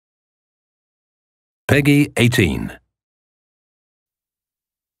Peggy 18.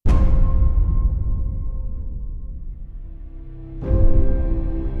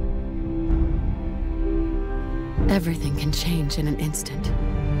 Everything can change in an instant,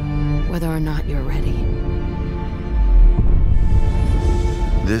 whether or not you're ready.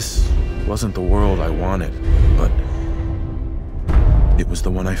 This wasn't the world I wanted, but it was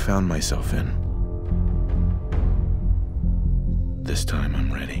the one I found myself in. This time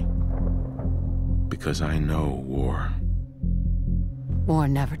I'm ready. Because I know war. War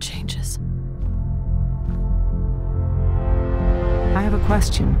never changes. I have a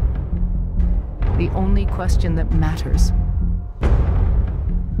question. The only question that matters.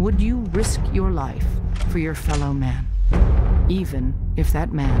 Would you risk your life for your fellow man, even if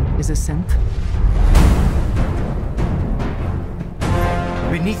that man is a synth?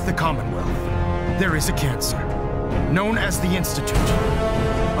 Beneath the Commonwealth, there is a cancer, known as the Institute.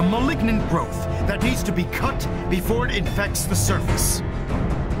 A malignant growth that needs to be cut before it infects the surface.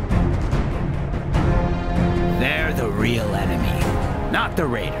 They're the real enemy. Not the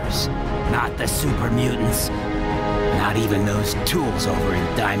Raiders. Not the super mutants. Not even those tools over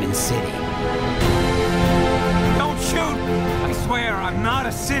in Diamond City. Don't shoot! I swear, I'm not a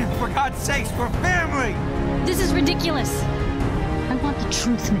synth. For God's sakes, we're family! This is ridiculous. I want the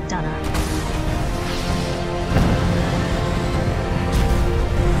truth, McDonough.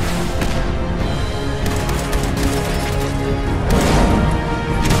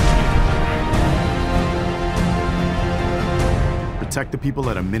 Protect the people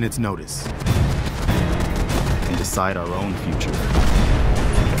at a minute's notice. And decide our own future.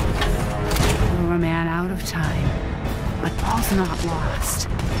 We're a man out of time, but all's not lost.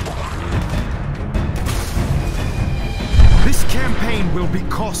 This campaign will be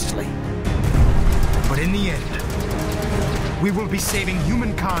costly. But in the end, we will be saving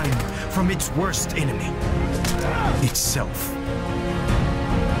humankind from its worst enemy. Itself.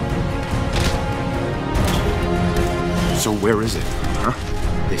 So where is it, huh?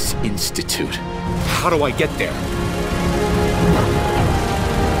 This institute. How do I get there?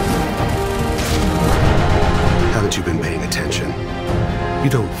 Haven't you been paying attention?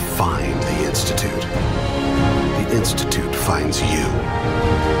 You don't find the institute. The institute finds you.